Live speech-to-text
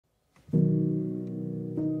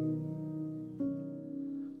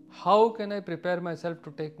How can I prepare myself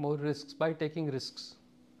to take more risks? By taking risks.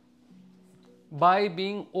 By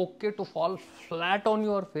being okay to fall flat on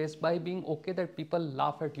your face, by being okay that people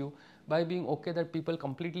laugh at you, by being okay that people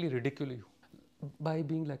completely ridicule you, by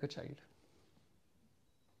being like a child.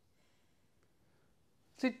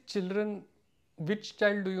 See, children, which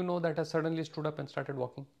child do you know that has suddenly stood up and started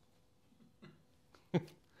walking?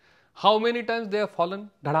 How many times they have fallen?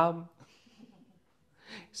 Dhadam.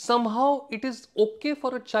 Somehow it is okay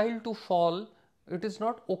for a child to fall, it is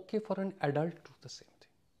not okay for an adult to do the same thing.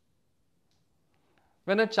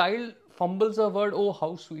 When a child fumbles a word, oh,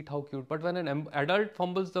 how sweet, how cute. But when an adult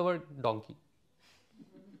fumbles the word donkey.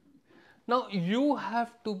 Now you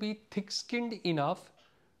have to be thick-skinned enough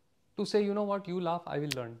to say, you know what, you laugh, I will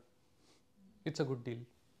learn. It's a good deal.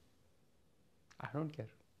 I don't care.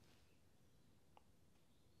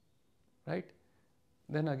 Right?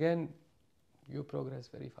 Then again, you progress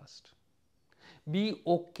very fast. Be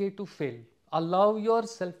okay to fail. Allow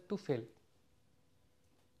yourself to fail.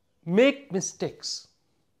 Make mistakes.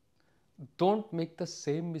 Don't make the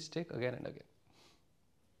same mistake again and again.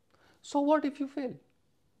 So what if you fail?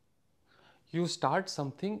 You start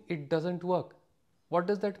something, it doesn't work. What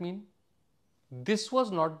does that mean? This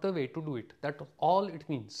was not the way to do it. That's all it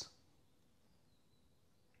means.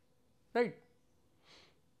 Right?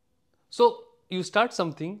 So you start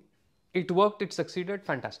something, it worked, it succeeded,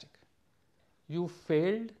 fantastic. You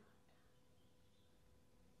failed,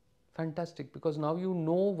 fantastic, because now you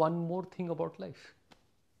know one more thing about life.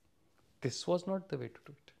 This was not the way to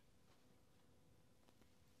do it.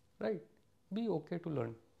 Right? Be okay to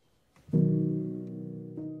learn.